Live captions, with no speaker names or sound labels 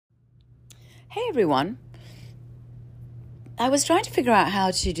Hey everyone. I was trying to figure out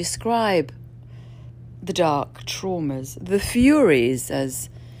how to describe the dark traumas, the furies as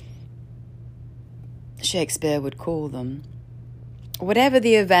Shakespeare would call them. Whatever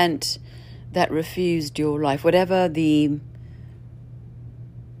the event that refused your life, whatever the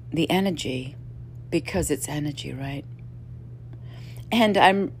energy, because it's energy, right? And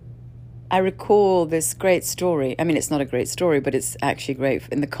I recall this great story. I mean, it's not a great story, but it's actually great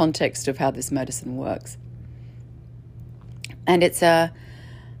in the context of how this medicine works. And it's a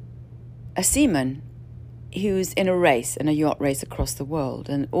seaman who's in a yacht race across the world.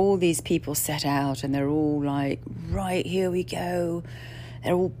 And all these people set out and they're all like, right, here we go.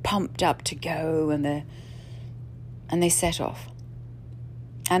 They're all pumped up to go and they set off.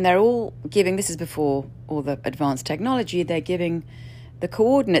 And they're all giving, this is before all the advanced technology, they're giving the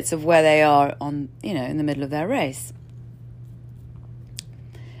coordinates of where they are on, in the middle of their race.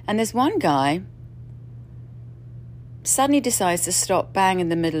 And this one guy suddenly decides to stop bang in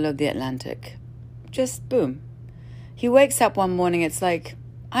the middle of the Atlantic. Just boom. He wakes up one morning, it's like,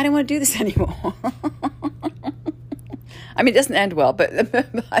 I don't want to do this anymore. I mean, it doesn't end well, but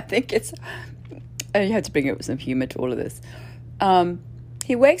I think you have to bring up some humor to all of this.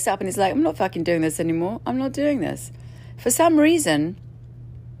 He wakes up and he's like, I'm not fucking doing this anymore. I'm not doing this. For some reason,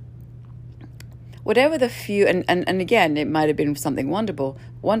 whatever the few, and again, it might have been something wonderful,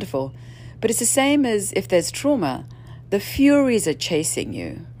 but it's the same as if there's trauma. The furies are chasing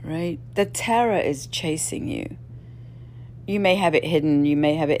you, right? The terror is chasing you. You may have it hidden, you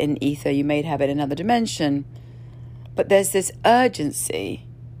may have it in ether, you may have it in another dimension, but there's this urgency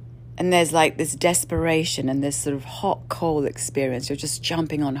and there's like this desperation and this sort of hot coal experience. You're just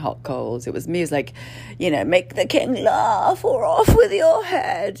jumping on hot coals. It was like, make the king laugh or off with your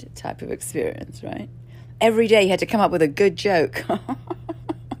head type of experience, right? Every day you had to come up with a good joke.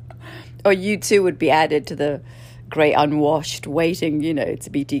 Or you too would be added to the great unwashed waiting, to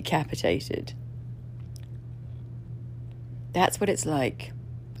be decapitated. That's what it's like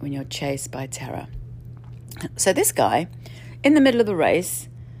when you're chased by terror. So this guy, in the middle of the race,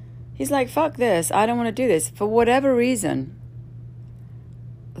 he's like, fuck this, I don't want to do this. For whatever reason,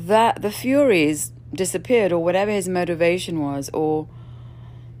 that the furies disappeared, or whatever his motivation was, or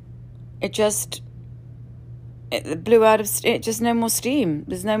it blew out of it. Just no more steam.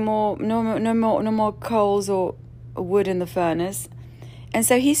 There's no more coals or wood in the furnace, and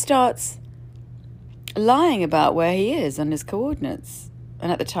so he starts lying about where he is and his coordinates.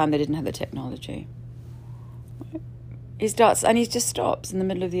 And at the time, they didn't have the technology. He just stops in the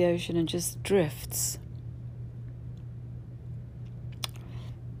middle of the ocean and just drifts.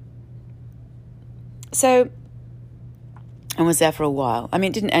 So, and was there for a while. I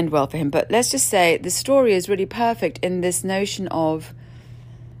mean, it didn't end well for him, but let's just say the story is really perfect in this notion of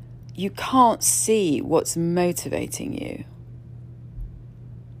you can't see what's motivating you.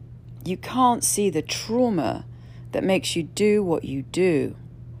 You can't see the trauma that makes you do what you do.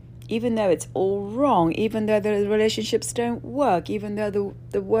 Even though it's all wrong, even though the relationships don't work, even though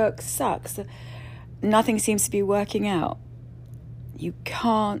the work sucks, nothing seems to be working out. You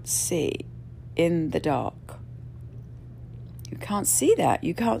can't see in the dark. You can't see that.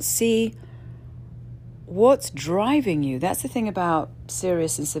 You can't see what's driving you. That's the thing about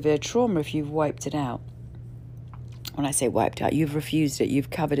serious and severe trauma if you've wiped it out. When I say wiped out, you've refused it, you've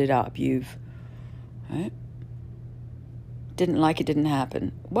covered it up, right? Didn't like it, didn't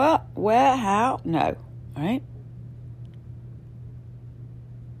happen. What? Where? How? No. All right?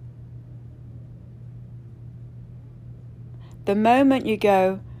 The moment you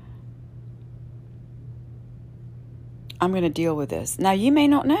go, I'm going to deal with this. Now, you may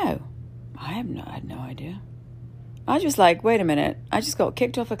not know. I had no idea. I was just like, wait a minute. I just got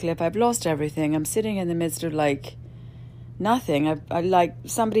kicked off a cliff. I've lost everything. I'm sitting in the midst of like nothing. I like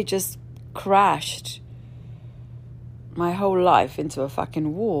somebody just crashed my whole life into a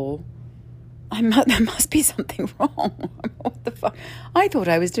fucking wall. There must be something wrong. What the fuck? I thought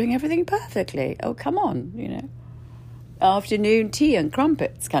I was doing everything perfectly. Oh, come on, Afternoon tea and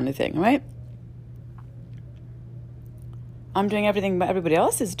crumpets kind of thing, right? I'm doing everything everybody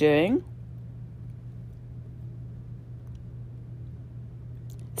else is doing.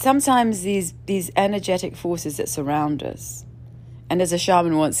 Sometimes these energetic forces that surround us, and as a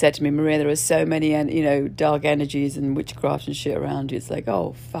shaman once said to me, Maria, there are so many, dark energies and witchcraft and shit around you. It's like,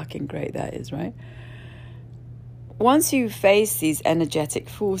 oh, fucking great that is, right? Once you face these energetic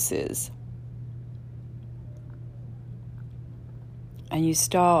forces and you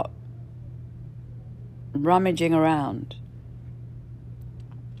start rummaging around,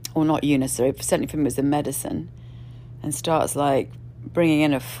 or not you necessarily, certainly for me it was the medicine, and starts like bringing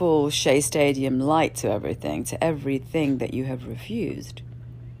in a full Shea Stadium light to everything that you have refused,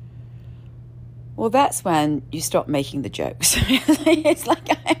 well, that's when you stop making the jokes. It's like,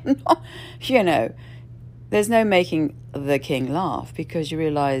 I'm not, there's no making the king laugh, because you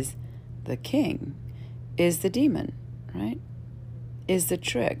realize the king is the demon, right? Is the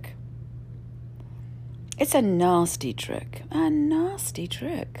trick. It's a nasty trick.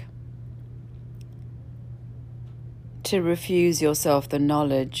 To refuse yourself the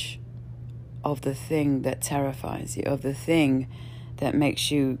knowledge of the thing that terrifies you, of the thing that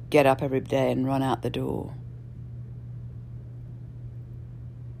makes you get up every day and run out the door.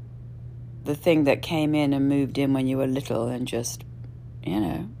 The thing that came in and moved in when you were little and just,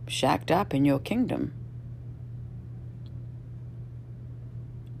 shacked up in your kingdom.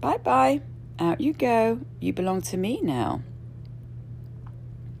 Bye-bye. Out you go. You belong to me now.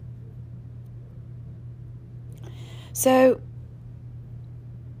 So,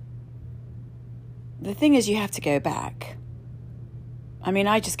 the thing is, you have to go back. I mean,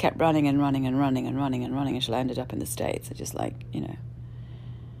 I just kept running until I ended up in the States. I just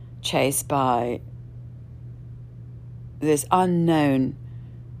chased by this unknown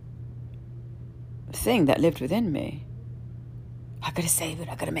thing that lived within me. I gotta save it.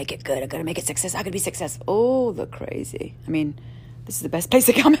 I gotta make it good. I gotta make it success. I gotta be successful. Oh, the crazy. I mean, this is the best place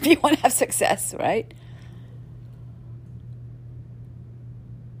to come if you want to have success, right?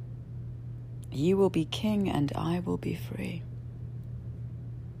 You will be king and I will be free.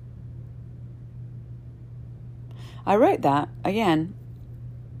 I wrote that, again,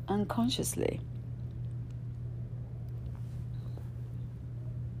 unconsciously.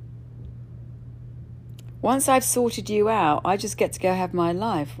 Once I've sorted you out, I just get to go have my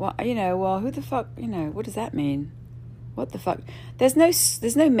life. Well, who the fuck, what does that mean? What the fuck? There's no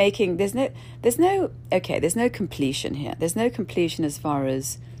completion here. There's no completion as far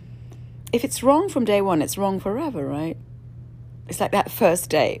as, if it's wrong from day one, it's wrong forever, right? It's like that first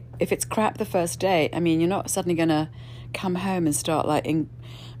date. If it's crap the first date, I mean, you're not suddenly going to come home and start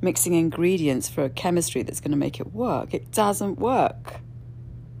mixing ingredients for a chemistry that's going to make it work. It doesn't work.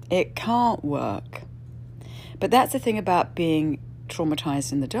 It can't work. But that's the thing about being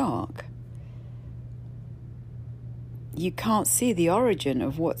traumatized in the dark. You can't see the origin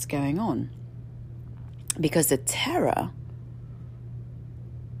of what's going on, because the terror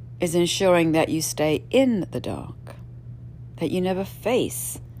is ensuring that you stay in the dark, that you never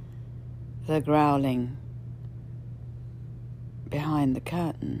face the growling behind the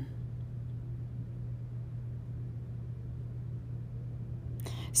curtain.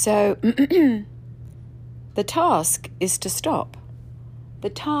 So the task is to stop. The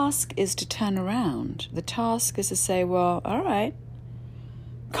task is to turn around. The task is to say, well, all right,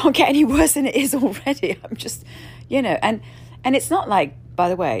 can't get any worse than it is already. I'm just, and it's not like, by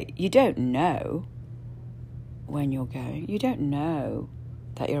the way, you don't know when you're going. You don't know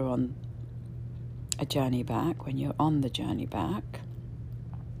that you're on a journey back when you're on the journey back.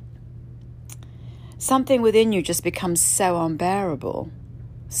 Something within you just becomes so unbearable,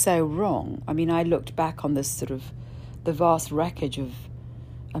 so wrong. I mean, I looked back on this sort of the vast wreckage of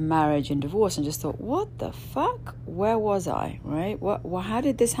a marriage and divorce and just thought, what the fuck? Where was I, right? How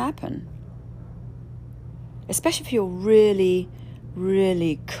did this happen? Especially if you're really,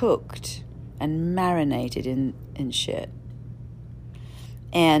 really cooked and marinated in shit.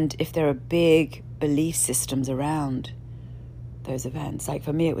 And if there are big belief systems around those events. Like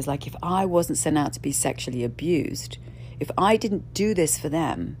for me, it was like, if I wasn't sent out to be sexually abused, if I didn't do this for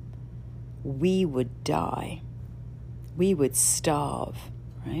them, we would die. We would starve,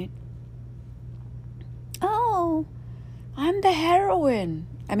 right? Oh, I'm the heroine.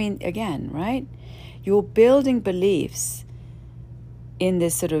 I mean, again, right? You're building beliefs in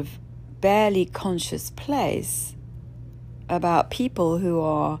this sort of barely conscious place about people who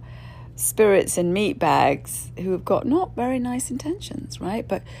are spirits and meat bags who have got not very nice intentions, right?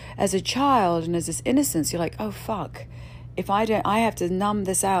 But as a child and as this innocence, you're like, oh, fuck. If I don't, I have to numb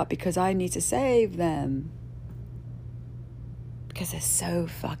this out because I need to save them. Because they're so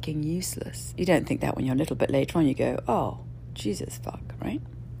fucking useless. You don't think that when you're a little bit later on, you go, oh, Jesus fuck, right?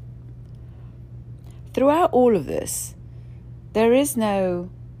 Throughout all of this, there is no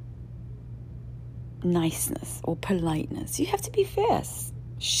niceness or politeness. You have to be fierce.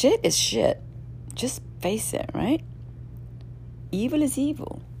 Shit is shit. Just face it, right? Evil is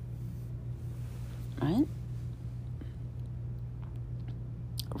evil, right?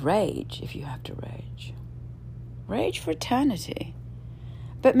 Rage if you have to rage. Rage for eternity.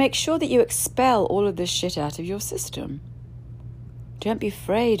 But make sure that you expel all of this shit out of your system. Don't be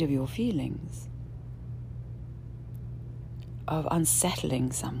afraid of your feelings. of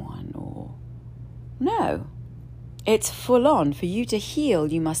unsettling someone or... No. It's full on. For you to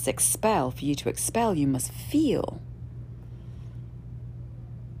heal, you must expel. For you to expel, you must feel.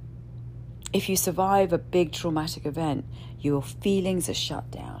 If you survive a big traumatic event, your feelings are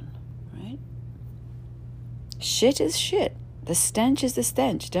shut down, right? Shit is shit. The stench is the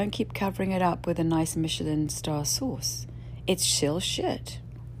stench. Don't keep covering it up with a nice Michelin star sauce. It's still shit,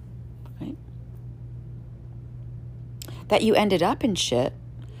 right? That you ended up in shit,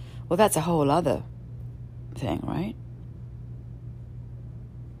 well, that's a whole other thing, right?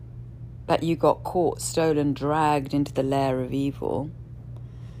 That you got caught, stolen, dragged into the lair of evil,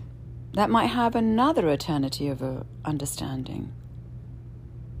 that might have another eternity of understanding.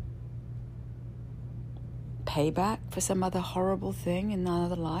 Payback for some other horrible thing in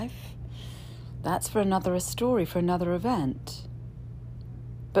another life, that's for another story, for another event.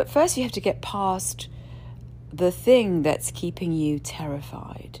 But first you have to get past the thing that's keeping you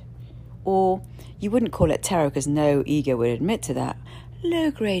terrified. Or you wouldn't call it terror because no ego would admit to that.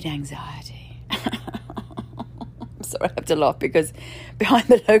 Low-grade anxiety. I'm sorry, I have to laugh because behind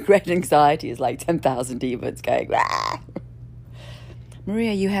the low-grade anxiety is like 10,000 demons going, "Rah!"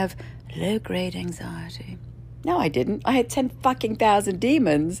 Maria, you have low-grade anxiety. No, I didn't. I had 10 fucking thousand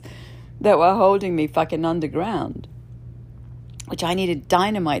demons that were holding me fucking underground, which I needed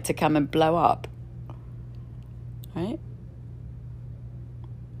dynamite to come and blow up. Right?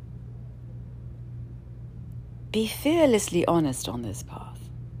 Be fearlessly honest on this path.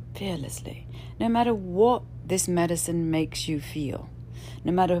 Fearlessly. No matter what this medicine makes you feel,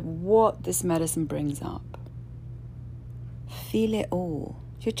 no matter what this medicine brings up, feel it all.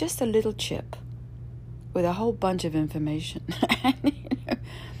 You're just a little chip with a whole bunch of information.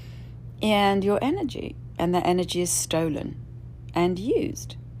 And your energy. And that energy is stolen and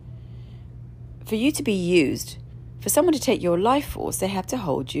used. For you to be used, for someone to take your life force, they have to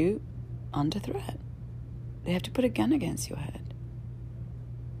hold you under threat. They have to put a gun against your head.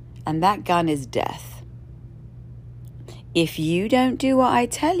 And that gun is death. If you don't do what I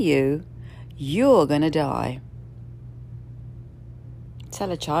tell you, you're going to die.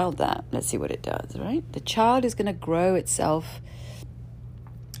 Tell a child that. Let's see what it does, right? The child is going to grow itself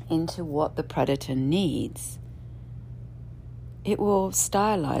into what the predator needs. It will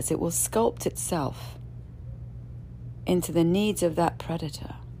stylize, it will sculpt itself into the needs of that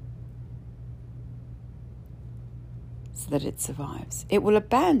predator so that it survives. It will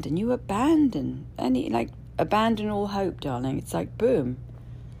abandon. You abandon abandon all hope, darling. It's like, boom,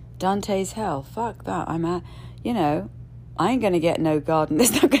 Dante's hell. Fuck that. I'm at, I ain't going to get no garden.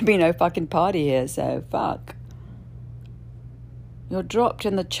 There's not going to be no fucking party here, so fuck. You're dropped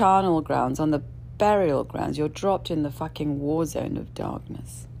in the charnel grounds, on the burial grounds. You're dropped in the fucking war zone of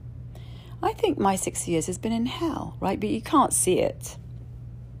darkness. I think my 6 years has been in hell, right? But you can't see it.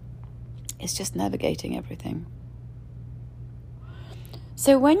 It's just navigating everything.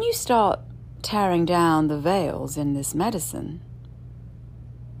 So when you start tearing down the veils in this medicine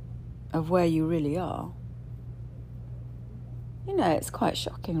of where you really are, it's quite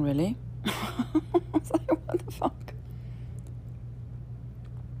shocking, really. It's like, what the fuck?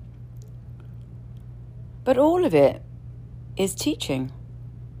 But all of it is teaching.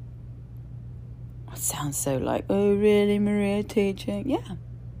 It sounds so like, oh, really, Maria, teaching? Yeah.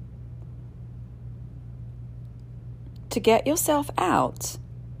 To get yourself out,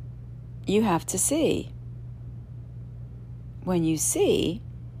 you have to see. When you see,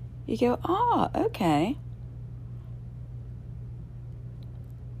 you go, okay.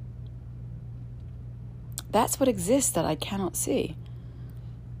 That's what exists that I cannot see.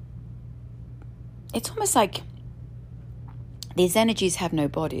 It's almost like these energies have no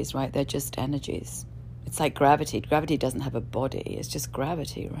bodies, right? They're just energies. It's like gravity. Gravity doesn't have a body. It's just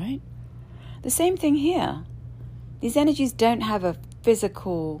gravity, right? The same thing here. These energies don't have a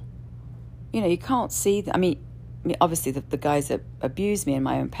physical, you can't see them. I mean, obviously the guys that abused me and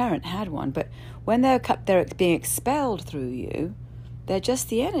my own parent had one, but when they're being expelled through you, they're just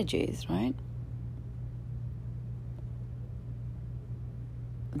the energies, right?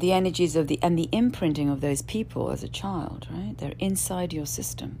 The energies of the imprinting of those people as a child, right? They're inside your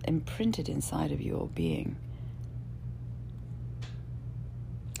system, imprinted inside of your being.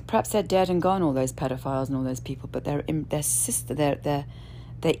 Perhaps they're dead and gone, all those pedophiles and all those people, but their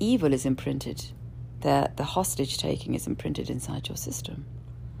evil is imprinted. The hostage taking is imprinted inside your system.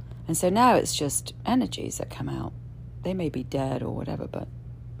 And so now it's just energies that come out. They may be dead or whatever, but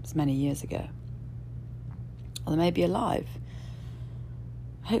it's many years ago. Or they may be alive.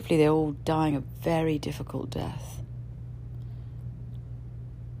 Hopefully they're all dying a very difficult death.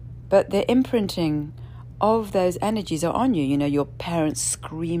 But the imprinting of those energies are on you. You know, your parents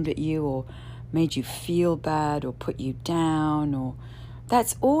screamed at you or made you feel bad or put you down, or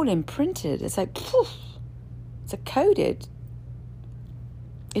that's all imprinted. It's like, poof, it's coded.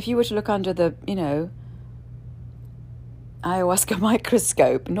 If you were to look under the, ayahuasca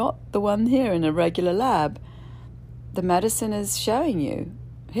microscope, not the one here in a regular lab, the medicine is showing you,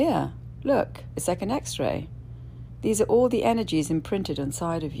 here, look, it's like an X-ray. These are all the energies imprinted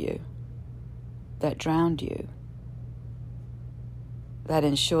inside of you that drowned you, that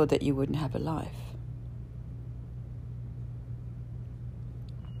ensured that you wouldn't have a life.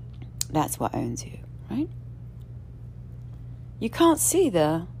 That's what owns you, right? You can't see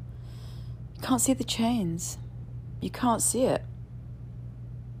the chains. You can't see it.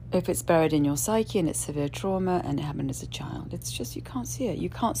 If it's buried in your psyche and it's severe trauma and it happened as a child, it's just, you can't see it. You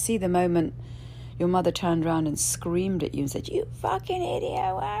can't see the moment your mother turned around and screamed at you and said, "You fucking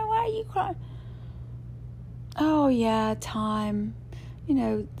idiot, why are you crying?" Oh yeah, time.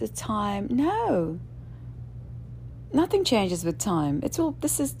 The time. No. Nothing changes with time.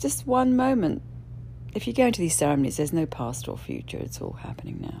 This is just one moment. If you go into these ceremonies, there's no past or future. It's all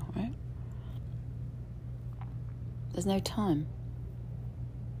happening now, right? There's no time.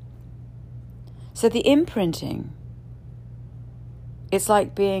 So the imprinting, it's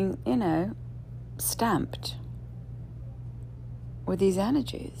like being, stamped with these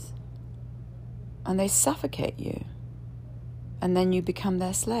energies. And they suffocate you. And then you become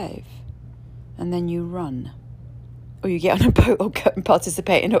their slave. And then you run. Or you get on a boat or go and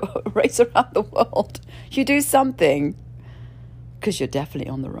participate in a race around the world. You do something. Because you're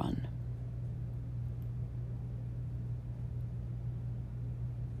definitely on the run.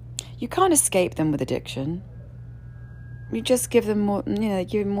 You can't escape them with addiction. You just give them more,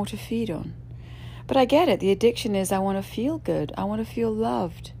 give them more to feed on. But I get it. The addiction is, I want to feel good. I want to feel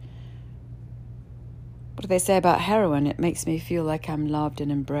loved. What do they say about heroin? It makes me feel like I'm loved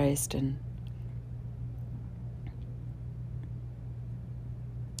and embraced, and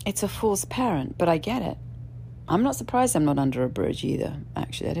it's a false parent, but I get it. I'm not surprised I'm not under a bridge either,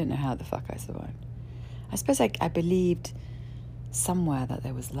 actually. I don't know how the fuck I survived. I suppose I believed somewhere that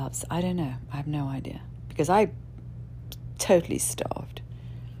there was love. So I don't know. I have no idea. Because I totally starved.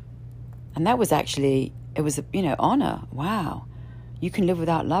 And that was actually, it was, honor. Wow. You can live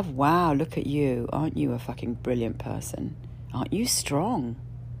without love? Wow, look at you. Aren't you a fucking brilliant person? Aren't you strong?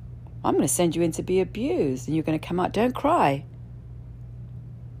 I'm going to send you in to be abused and you're going to come out. Don't cry.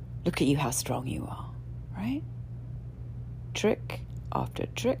 Look at you, how strong you are. Right? Trick after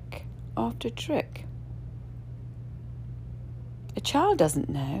trick after trick. A child doesn't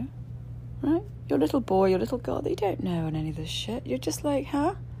know, right? Your little boy, your little girl, they don't know on any of this shit. You're just like,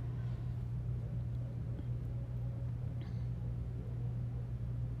 huh?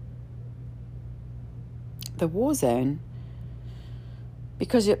 The war zone,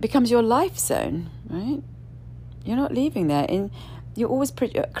 because it becomes your life zone, right? You're not leaving there. You're always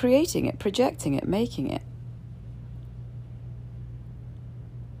creating it, projecting it, making it.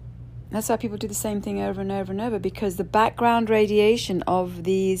 That's why people do the same thing over and over and over, because the background radiation of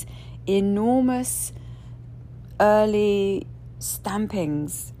these enormous early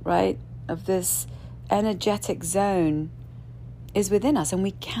stampings, right, of this energetic zone is within us, and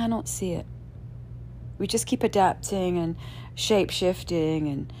we cannot see it. We just keep adapting and shape-shifting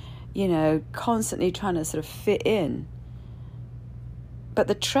and, constantly trying to sort of fit in. But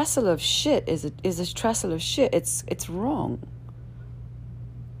the trestle of shit is a trestle of shit. It's wrong.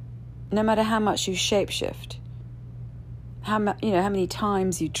 No matter how much you shape-shift, how many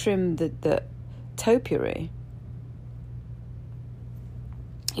times you trim the topiary.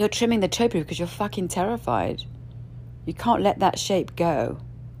 You're trimming the topiary because you're fucking terrified. You can't let that shape go,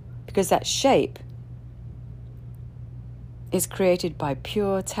 because that shape is created by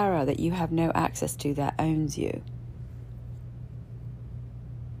pure terror that you have no access to, that owns you.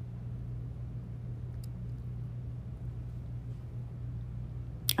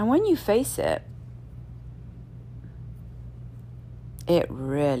 And when you face it, it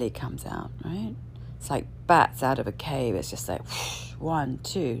really comes out, right? It's like bats out of a cave. It's just like, whoosh, 1,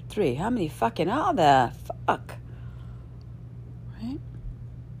 2, 3. How many fucking are there? Fuck. Right?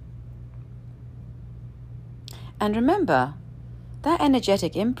 And remember, that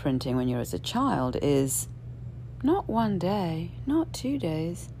energetic imprinting when you're as a child is not 1 day, not 2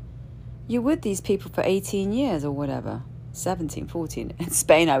 days. You're with these people for 18 years or whatever. 17, 14. In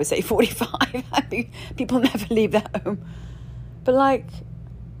Spain, I would say 45. I mean, people never leave their home. But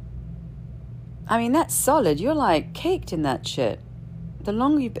that's solid. You're like caked in that shit. The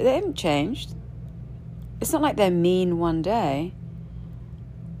longer they haven't changed. It's not like they're mean one day.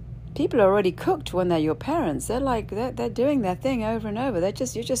 People are already cooked when they're your parents. They're like, they're doing their thing over and over.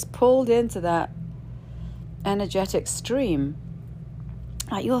 You're just pulled into that energetic stream.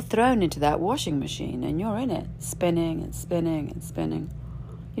 Like you're thrown into that washing machine and you're in it, spinning and spinning and spinning.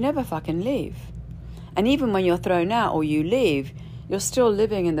 You never fucking leave. And even when you're thrown out or you leave, you're still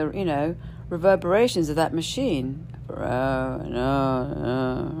living in the, reverberations of that machine. Right?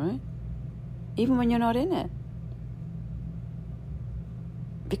 Even when you're not in it.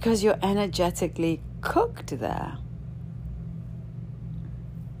 Because you're energetically cooked there.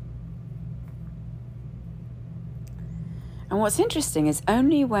 And what's interesting is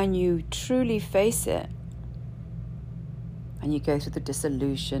only when you truly face it, and you go through the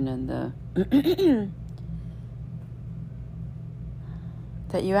dissolution and the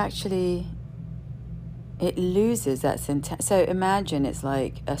that you actually, it loses that sentence. So imagine it's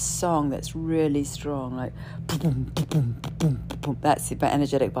like a song that's really strong, like boom, boom, boom, boom, boom. That's the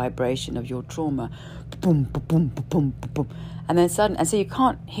energetic vibration of your trauma. Boom, boom, boom, boom, boom. And then suddenly, and so you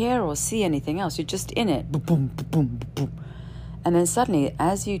can't hear or see anything else. You're just in it. Boom, boom, boom, boom. And then suddenly,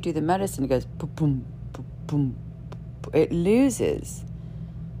 as you do the medicine, it goes boom, boom, boom, boom. It loses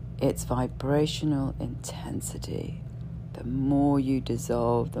its vibrational intensity. The more you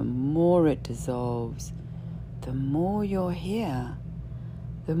dissolve, the more it dissolves, the more you're here,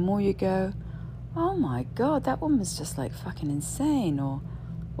 the more you go, oh my God, that woman's just like fucking insane, or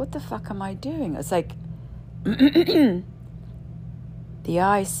what the fuck am I doing? It's like the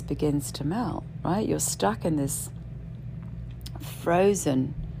ice begins to melt, right? You're stuck in this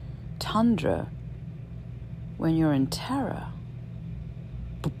frozen tundra when you're in terror.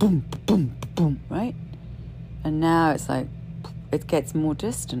 Boom, boom, boom, boom, right? And now it's like, it gets more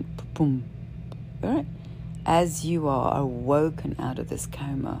distant. Boom, right? As you are awoken out of this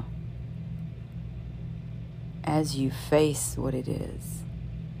coma, as you face what it is,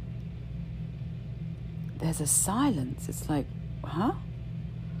 there's a silence. It's like, huh?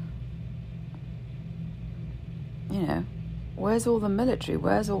 Where's all the military?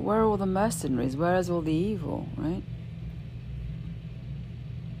 Where are all the mercenaries? Where is all the evil, right?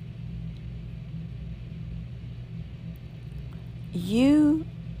 You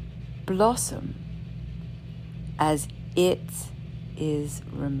blossom as it is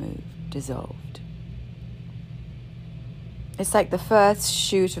removed, dissolved. It's like the first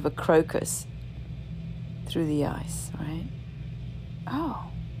shoot of a crocus through the ice, right? Oh.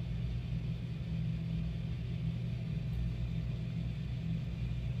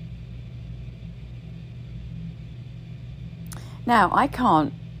 Now, I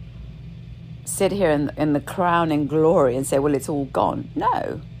can't sit here in the crowning glory and say, well, it's all gone.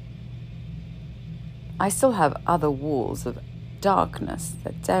 No. I still have other walls of darkness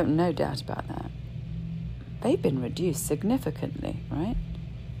no doubt about that. They've been reduced significantly, right?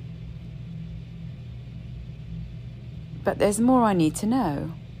 But there's more I need to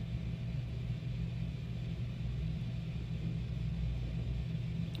know.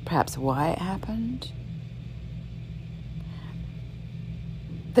 Perhaps why it happened.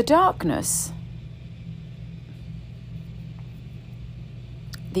 The darkness,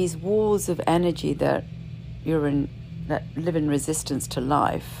 these walls of energy that that live in resistance to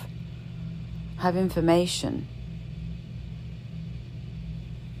life, have information.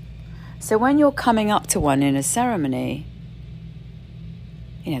 So when you're coming up to one in a ceremony,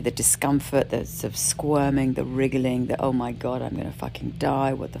 the discomfort, the sort of squirming, the wriggling, the oh my God, I'm going to fucking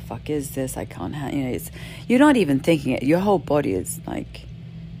die. What the fuck is this? I can't you're not even thinking it. Your whole body is like,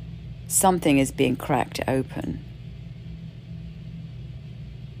 something is being cracked open.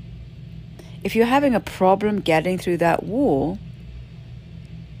 If you're having a problem getting through that wall,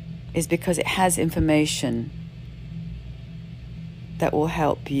 it's because it has information that will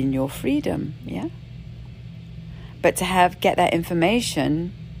help you in your freedom, yeah? But to get that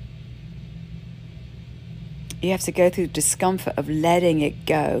information, you have to go through the discomfort of letting it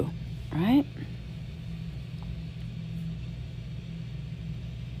go, right?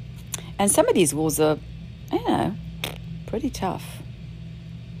 And some of these walls are, pretty tough.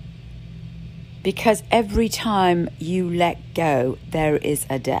 Because every time you let go, there is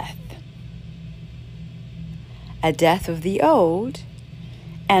a death. A death of the old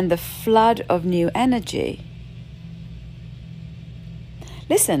and the flood of new energy.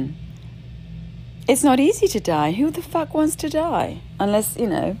 Listen, it's not easy to die. Who the fuck wants to die? Unless,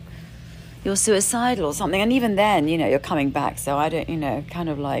 you're suicidal or something. And even then, you're coming back. So I don't, kind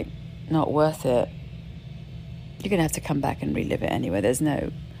of like, not worth it. You're going to have to come back and relive it anyway.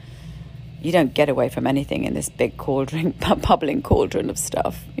 You don't get away from anything in this big cauldron, bubbling cauldron of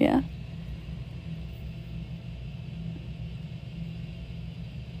stuff, yeah?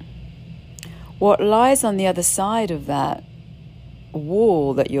 what lies on the other side of that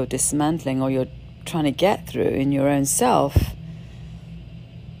wall that you're dismantling or you're trying to get through in your own self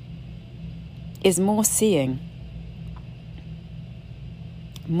is more seeing,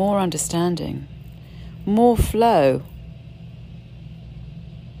 more understanding, more flow.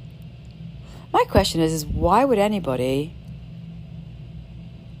 My question is why would anybody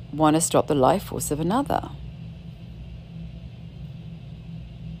want to stop the life force of another?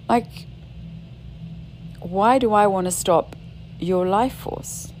 Like, why do I want to stop your life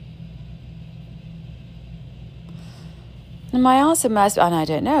force? And my answer, and I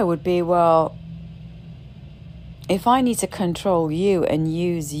don't know, would be, well, if I need to control you and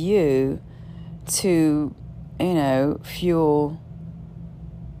use you to, fuel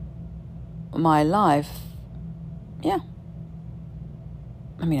my life, yeah.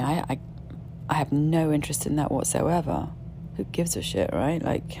 I mean, I have no interest in that whatsoever. Who gives a shit, right?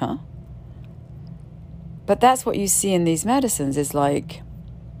 Like, huh? But that's what you see in these medicines is like,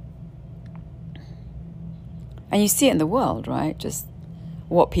 and you see it in the world, right? Just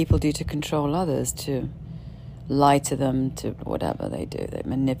what people do to control others, to lie to them, to whatever they do. They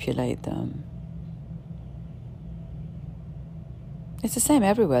manipulate them. It's the same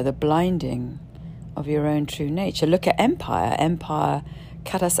everywhere, the blinding of your own true nature. Look at empire. Empire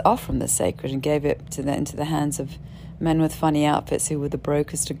cut us off from the sacred and gave it into the hands of men with funny outfits who were the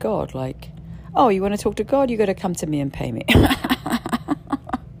brokers to God. Like, oh, you want to talk to God? You got to come to me and pay me.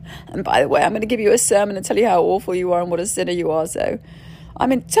 And by the way, I'm going to give you a sermon and tell you how awful you are and what a sinner you are. So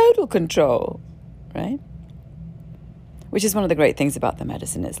I'm in total control, right? Which is one of the great things about the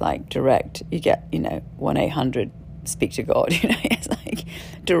medicine. It's like direct. You get, 1-800 speak to God. It's like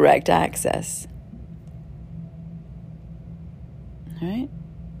direct access. Right?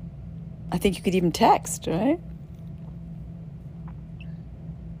 I think you could even text, right?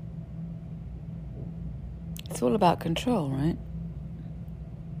 It's all about control, right?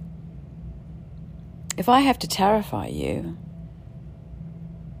 If I have to terrify you,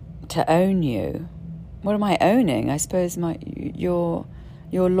 to own you, what am I owning? I suppose your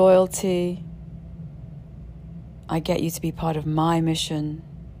loyalty. I get you to be part of my mission.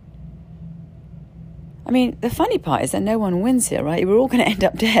 I mean, the funny part is that no one wins here, right? We're all going to end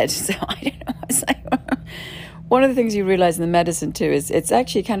up dead. So I don't know. It's like, one of the things you realize in the medicine too is it's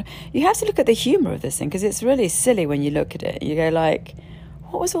actually kind of, you have to look at the humor of this thing because it's really silly when you look at it. You go like,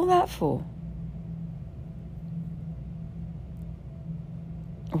 what was all that for?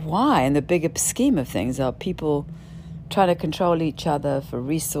 Why? In the bigger scheme of things, are people trying to control each other for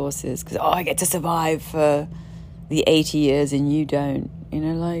resources? Because, I get to survive for the 80 years and you don't.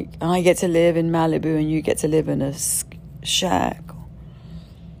 Like, I get to live in Malibu and you get to live in a shack.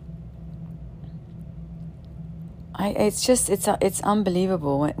 It's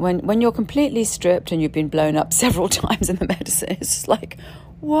unbelievable. When you're completely stripped and you've been blown up several times in the medicine, it's just like,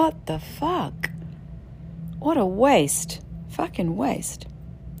 what the fuck? What a waste. Fucking waste.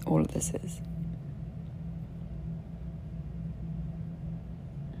 All of this is.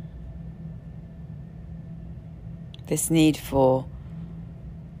 This need for,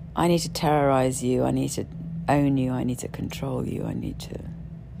 I need to terrorize you, I need to own you, I need to control you, I need to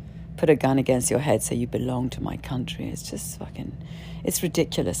put a gun against your head so you belong to my country. It's just fucking, it's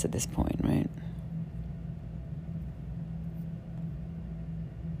ridiculous at this point, right?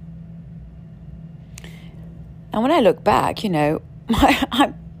 And when I look back,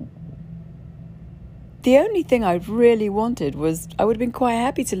 the only thing I really wanted was, I would have been quite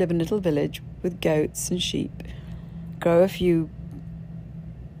happy to live in a little village with goats and sheep, grow a few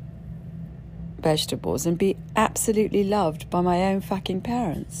vegetables and be absolutely loved by my own fucking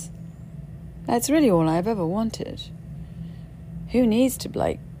parents. That's really all I've ever wanted. Who needs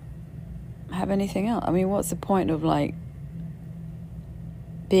to, have anything else? I mean, what's the point of,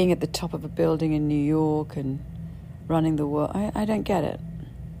 being at the top of a building in New York and running the world? I don't get it.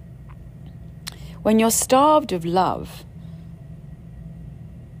 When you're starved of love,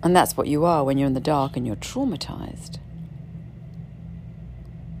 and that's what you are when you're in the dark and you're traumatized.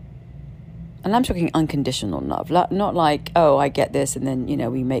 And I'm talking unconditional love, not like, I get this and then,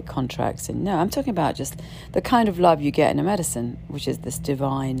 we make contracts. And no, I'm talking about just the kind of love you get in a medicine, which is this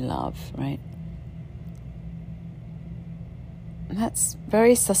divine love, right? And that's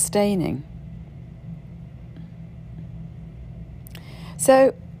very sustaining.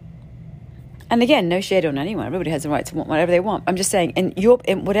 So, and again, no shade on anyone. Everybody has the right to want whatever they want. I'm just saying,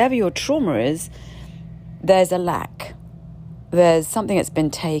 in whatever your trauma is, there's a lack. There's something that's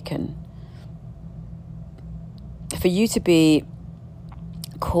been taken. For you to be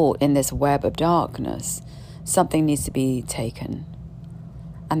caught in this web of darkness, something needs to be taken.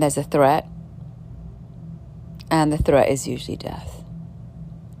 And there's a threat, And the threat is usually death.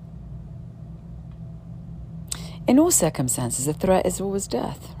 In all circumstances, the threat is always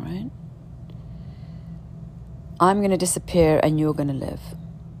death, right? I'm going to disappear and you're going to live.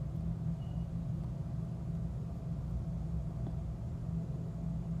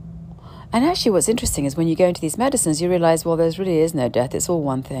 And actually what's interesting is when you go into these medicines, you realize, well, there really is no death. It's all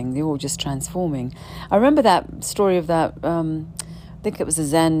one thing. They're all just transforming. I remember that story of that, I think it was a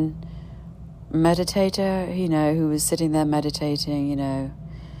Zen meditator, who was sitting there meditating,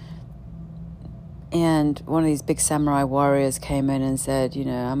 and one of these big samurai warriors came in and said,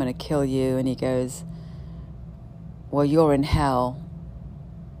 I'm going to kill you. And he goes, well, you're in hell.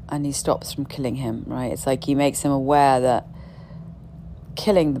 And he stops from killing him, right? It's like he makes him aware that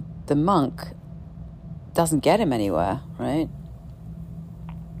killing the monk doesn't get him anywhere, right?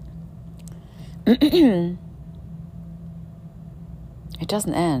 It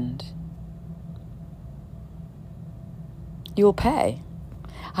doesn't end. You'll pay.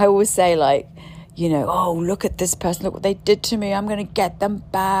 I always say, like, oh, look at this person, look what they did to me, I'm going to get them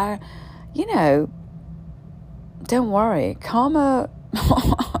back. Don't worry. Karma,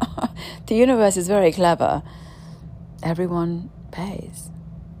 the universe is very clever. Everyone pays.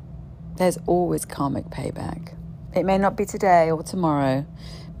 There's always karmic payback. It may not be today or tomorrow.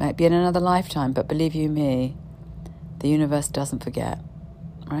 It might be in another lifetime, but believe you me, the universe doesn't forget,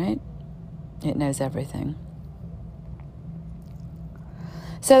 right? It knows everything.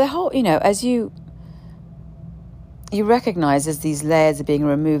 So the whole, as you recognize as these layers are being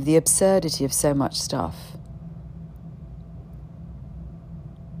removed, the absurdity of so much stuff.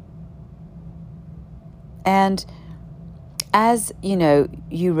 And as,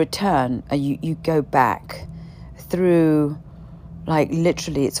 you return, you go back through, like,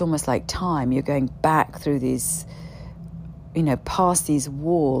 literally, it's almost like time. You're going back through these, past these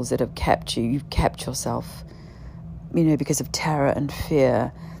walls that have kept you. You've kept yourself, because of terror and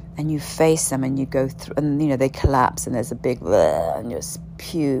fear. And you face them and you go through, and, they collapse and there's a big, and you just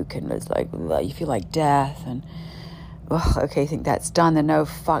puke and it's like, you feel like death and, okay, you think that's done. Then no,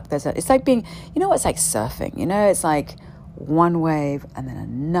 fuck, it's like being, it's like surfing, it's like one wave and then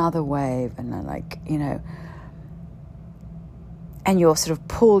another wave and then like, and you're sort of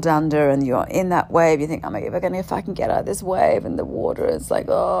pulled under and you're in that wave. You think, am I ever going to, if I can get out of this wave, and the water is like,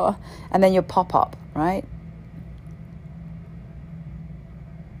 oh, and then you pop up, right?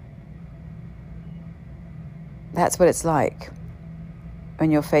 That's what it's like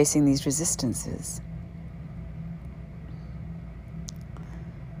when you're facing these resistances.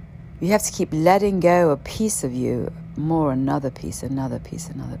 You have to keep letting go a piece of you, more another piece, another piece,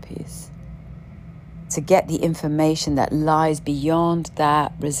 another piece, to get the information that lies beyond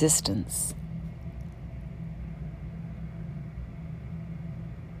that resistance.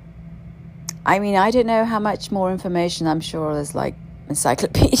 I mean, I don't know how much more information. I'm sure there's like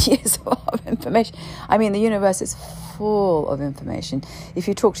encyclopedias of information. I mean, the universe is full of information. If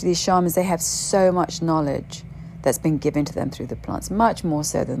you talk to these shamans, they have so much knowledge that's been given to them through the plants, much more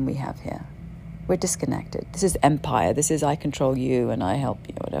so than we have here. We're disconnected. This is empire. This is I control you and I help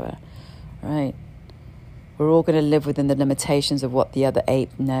you, whatever, right? We're all going to live within the limitations of what the other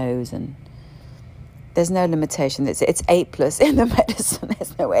ape knows, and there's no limitation. It's apeless in the medicine.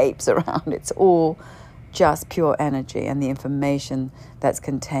 There's no apes around. It's all just pure energy and the information that's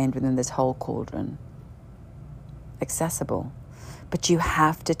contained within this whole cauldron. Accessible. But you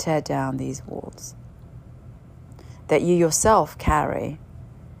have to tear down these walls that you yourself carry,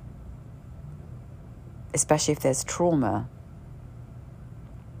 especially if there's trauma.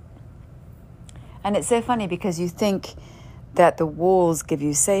 And it's so funny because you think that the walls give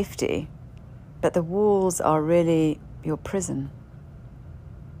you safety, but the walls are really your prison.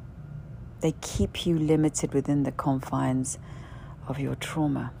 They keep you limited within the confines of your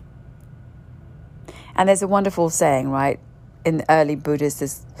trauma. And there's a wonderful saying, right? In the early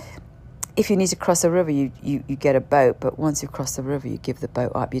Buddhists, if you need to cross a river, you get a boat, but once you've crossed the river, you give the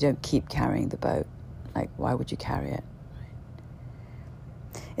boat up. You don't keep carrying the boat. Like, why would you carry it?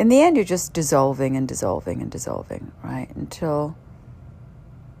 In the end, you're just dissolving and dissolving and dissolving, right? Until,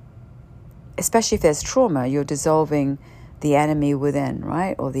 especially if there's trauma, you're dissolving the enemy within,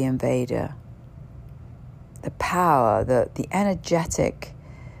 right? Or the invader. The power, the energetic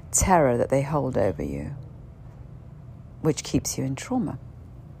terror that they hold over you, which keeps you in trauma.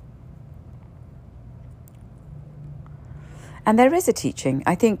 And there is a teaching.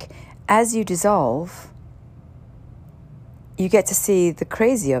 I think as you dissolve, you get to see the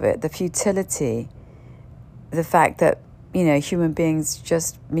crazy of it, the futility, the fact that, human beings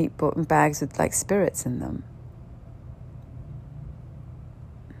just meat bought in bags with like spirits in them.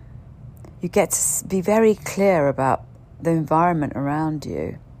 You get to be very clear about the environment around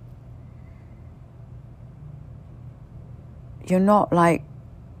you. You're not like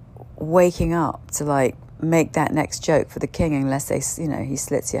waking up to like make that next joke for the king unless he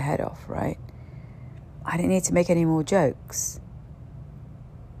slits your head off, right? I don't need to make any more jokes.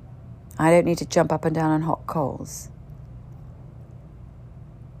 I don't need to jump up and down on hot coals.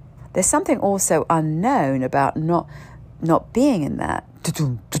 There's something also unknown about not being in that,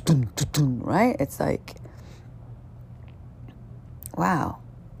 right? It's like, wow,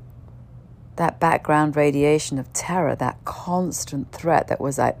 that background radiation of terror, that constant threat that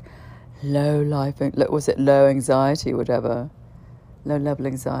was like low anxiety, whatever, low level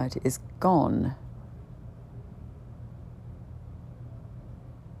anxiety is gone.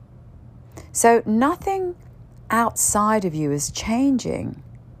 So nothing outside of you is changing,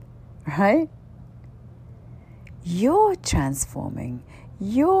 right? You're transforming,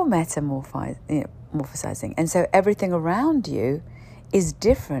 you're metamorphosizing. And so everything around you is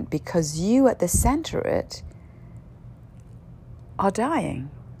different because you at the center of it are dying,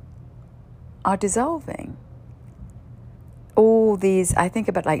 are dissolving. All these, I think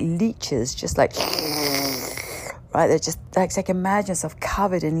about like leeches, just like, right? They're just like imagine yourself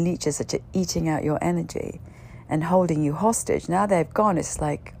covered in leeches that are eating out your energy and holding you hostage. Now they've gone, it's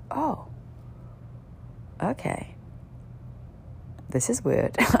like, oh, okay, this is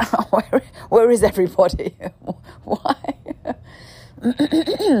weird. Where is everybody? Why?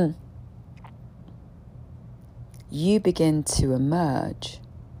 You begin to emerge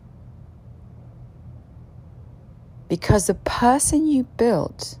because the person you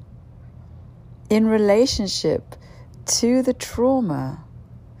built in relationship to the trauma,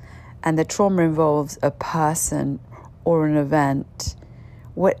 and the trauma involves a person or an event,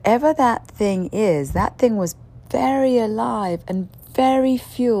 whatever that thing is, that thing was very alive and very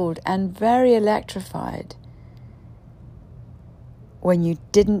fueled and very electrified when you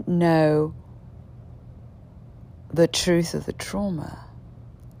didn't know the truth of the trauma.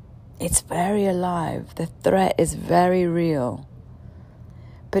 It's very alive. The threat is very real.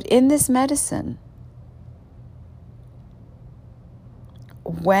 But in this medicine,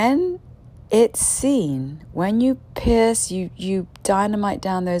 when it's seen, when you pierce, you dynamite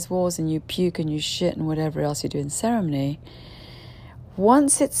down those walls and you puke and you shit and whatever else you do in ceremony,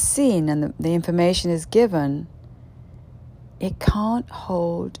 once it's seen and the information is given, it can't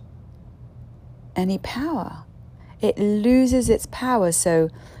hold any power. It loses its power. So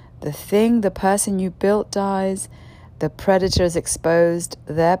the person you built dies, the predator is exposed,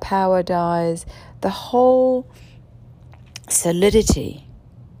 their power dies, the whole solidity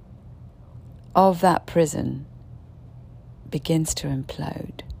of that prison begins to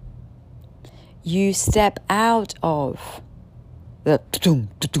implode. You step out of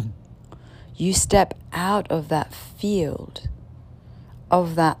you step out of that field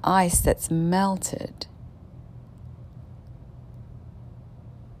of that ice that's melted.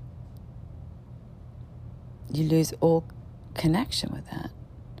 You lose all connection with that.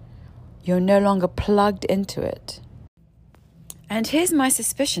 You're no longer plugged into it. And here's my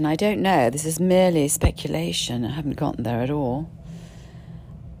suspicion. I don't know. This is merely speculation. I haven't gotten there at all.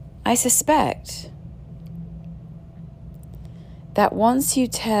 I suspect that once you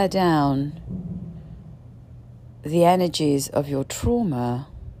tear down the energies of your trauma,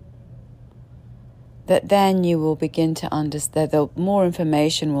 that then you will begin to understand, that more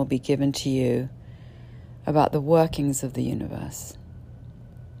information will be given to you about the workings of the universe.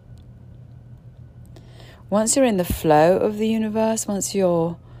 Once you're in the flow of the universe, once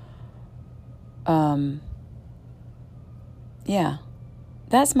you're,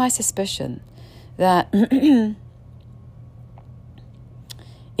 that's my suspicion, that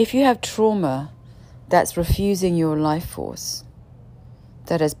if you have trauma that's refusing your life force,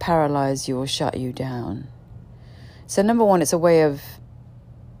 that has paralyzed you or shut you down. So number one, it's a way of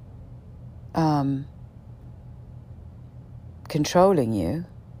controlling you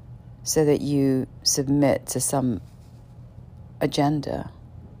so that you submit to some agenda,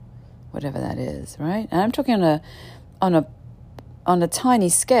 whatever that is, right? And I'm talking on a tiny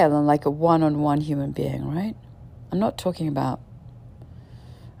scale, on like a one-on-one human being, right? I'm not talking about,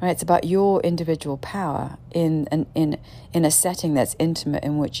 right? It's about your individual power in a setting that's intimate,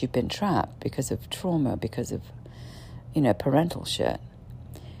 in which you've been trapped because of trauma, because of, parental shit.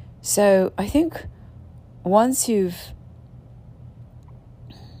 So I think once you've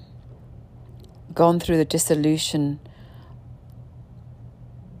gone through the dissolution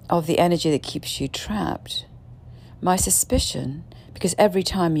of the energy that keeps you trapped, my suspicion, because every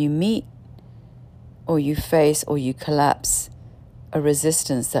time you meet or you face or you collapse a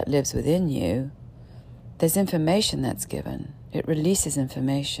resistance that lives within you, there's information that's given. It releases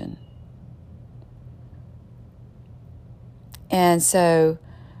information. And so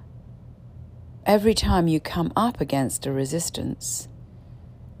every time you come up against a resistance,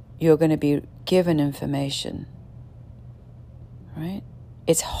 you're going to be given information, right?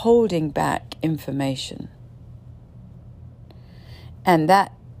 It's holding back information. And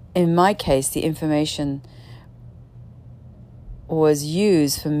that, in my case, the information was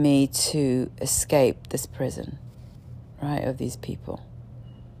used for me to escape this prison, right, of these people.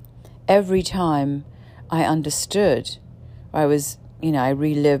 Every time I understood, I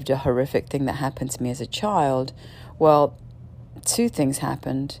relived a horrific thing that happened to me as a child. Well, two things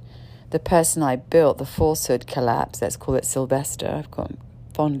happened. The person I built, the falsehood collapsed. Let's call it Sylvester. I've got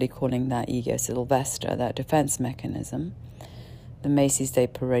fondly calling that ego Sylvester, that defense mechanism. The Macy's Day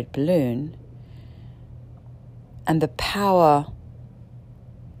Parade balloon. And the power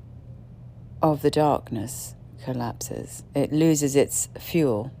of the darkness collapses. It loses its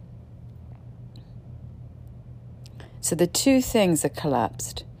fuel. So the two things are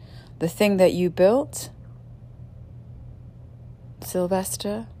collapsed. The thing that you built,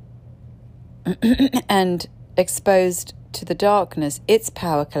 Sylvester, and exposed to the darkness, its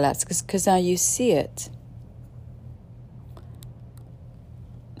power collapsed because now you see it.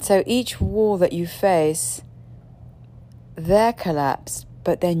 So each wall that you face, they're collapsed,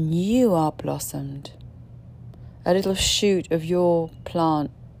 but then you are blossomed. A little shoot of your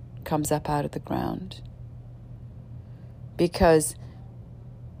plant comes up out of the ground. Because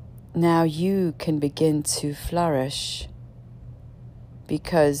now you can begin to flourish,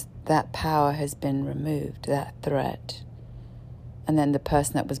 because that power has been removed, that threat. And then the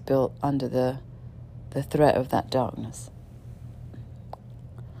person that was built under the threat of that darkness.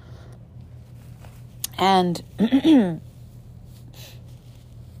 And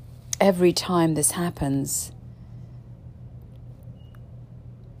every time this happens,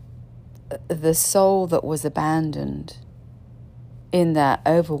 the soul that was abandoned in that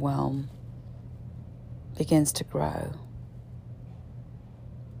overwhelm begins to grow.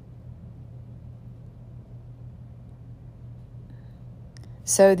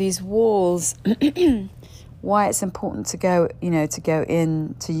 So these walls, why it's important to go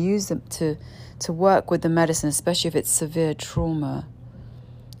in, to use them, to work with the medicine, especially if it's severe trauma,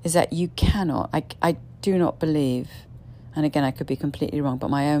 is that you cannot, I do not believe, and again, I could be completely wrong, but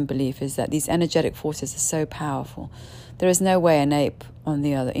my own belief is that these energetic forces are so powerful. There is no way an ape on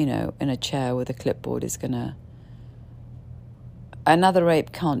the other, in a chair with a clipboard is going to... Another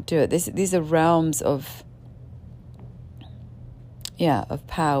ape can't do it. These are realms of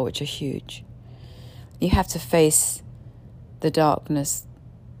power which are huge. You have to face the darkness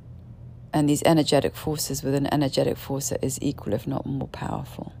and these energetic forces with an energetic force that is equal, if not more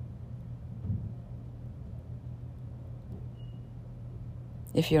powerful.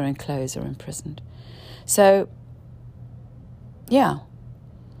 If you're enclosed or imprisoned. So,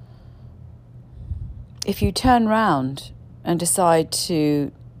 if you turn round and decide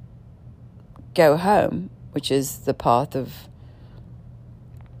to go home, which is the path of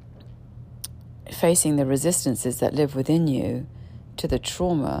facing the resistances that live within you to the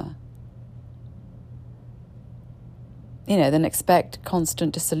trauma, then expect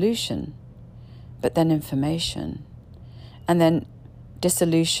constant dissolution, but then information, and then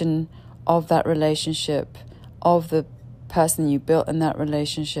dissolution of that relationship, of the person you built in that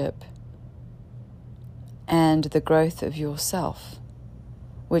relationship, and the growth of yourself,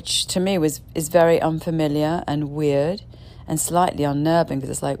 which to me is very unfamiliar and weird and slightly unnerving, because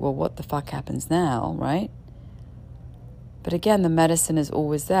it's like, well, what the fuck happens now, right? But again, the medicine is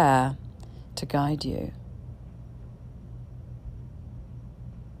always there to guide you.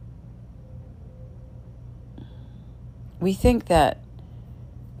 We think that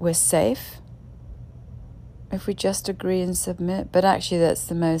we're safe if we just agree and submit, but actually that's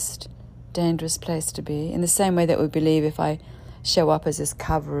the most dangerous place to be. In the same way that we believe if I show up as this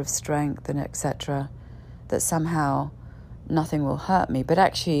cover of strength and etc., that somehow nothing will hurt me. But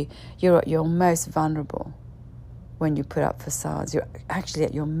actually, you're at your most vulnerable when you put up facades. You're actually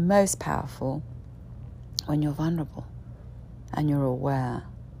at your most powerful when you're vulnerable and you're aware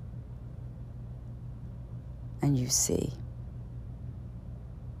and you see.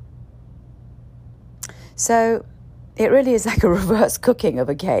 So it really is like a reverse cooking of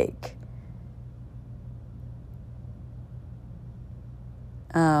a cake.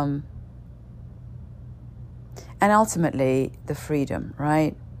 And ultimately, the freedom,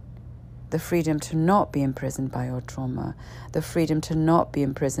 right? The freedom to not be imprisoned by your trauma. The freedom to not be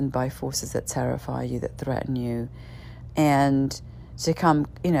imprisoned by forces that terrify you, that threaten you. And to come,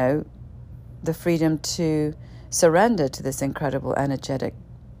 the freedom to surrender to this incredible energetic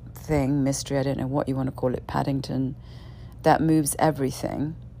thing, mystery, I don't know what you want to call it, Paddington, that moves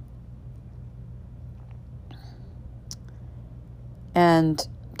everything. And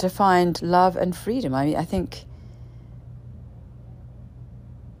to find love and freedom. I mean, I think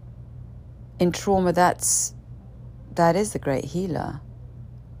in trauma, that is the great healer.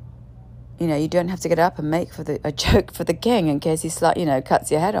 You don't have to get up and make a joke for the king in case he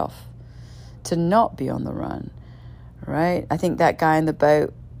cuts your head off. To not be on the run, right? I think that guy in the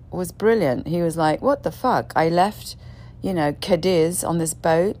boat was brilliant. He was like, what the fuck? I left, Cadiz on this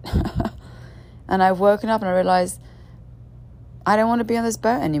boat and I've woken up and I realized I don't want to be on this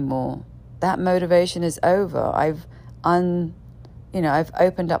boat anymore. That motivation is over. I've opened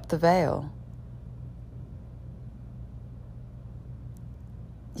up the veil.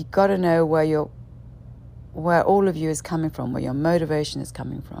 You've got to know where all of you is coming from, where your motivation is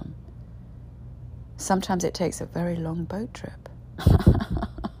coming from. Sometimes it takes a very long boat trip.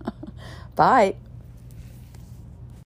 Bye.